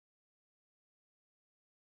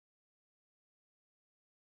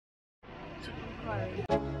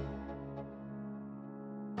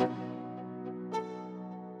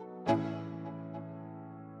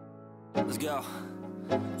Let's go.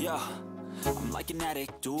 Yo, I'm like an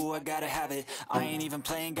addict, do I gotta have it. I ain't even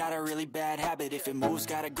playing, got a really bad habit. If it moves,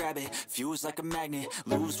 gotta grab it, fuse like a magnet.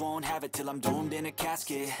 Lose, won't have it till I'm doomed in a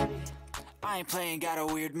casket. I ain't playing, got a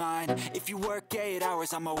weird mind. If you work 8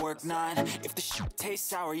 hours, I'ma work 9. If the shit tastes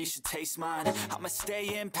sour, you should taste mine. I'ma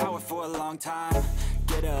stay in power for a long time.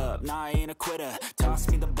 Get up, nah, I ain't a quitter. Toss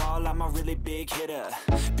me the ball, I'm a really big hitter.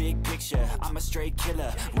 Big picture, I'm a straight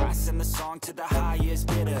killer. Rising the song to the highest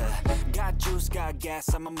bidder. Got juice, got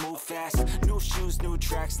gas, I'ma move fast. New shoes, new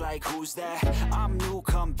tracks, like who's that? I'm new,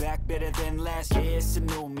 come back, better than last. Yeah, it's a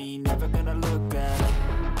new me, never gonna look back.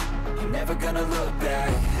 I'm never gonna look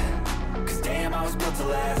back. Cause damn, I was built to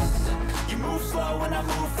last. You move slow and I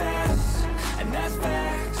move fast, and that's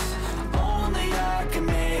facts. Only I can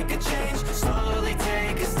make a change. Slowly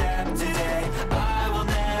take a step today. I will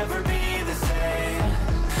never be the same.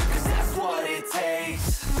 Cause that's what it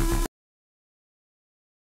takes.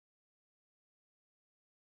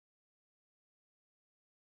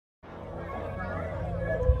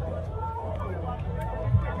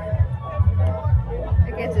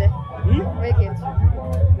 I get it. Make it.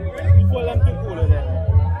 Before them too cool then.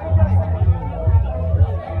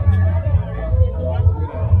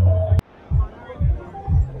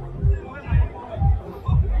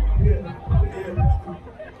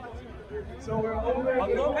 So we're over.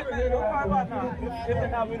 Don't far back now. If the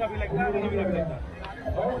now we're not be like that, we're not be like that.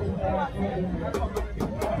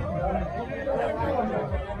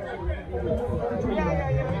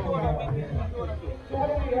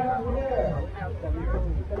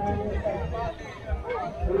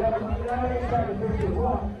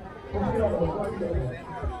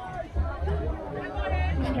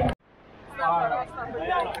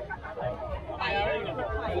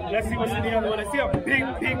 Let's see what's in the other one. I see a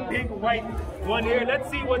big white one here. Let's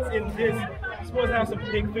see what's in this. It's supposed to have some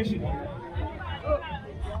big fish in here.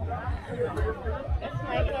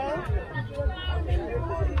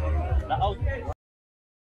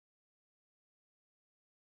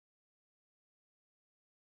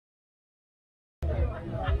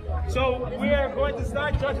 So we are going to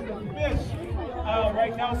start judging the fish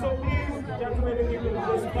right now. So please, gentlemen, if you can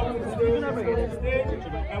just come to the stage,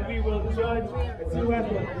 and we will judge and see who has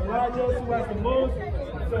the largest, who has the most. So,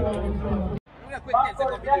 I don't know if quick 10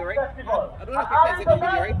 second video, right? I don't know quick 10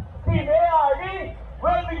 second video, right?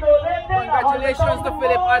 Congratulations to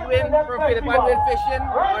Philip Adwin from Philip Adwin Fishing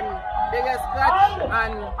on biggest catch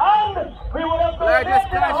and largest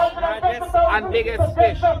catch and biggest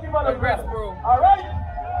fish. Congrats, bro.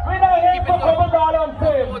 We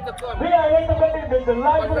are here to make the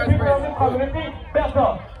lives of the people in the community better.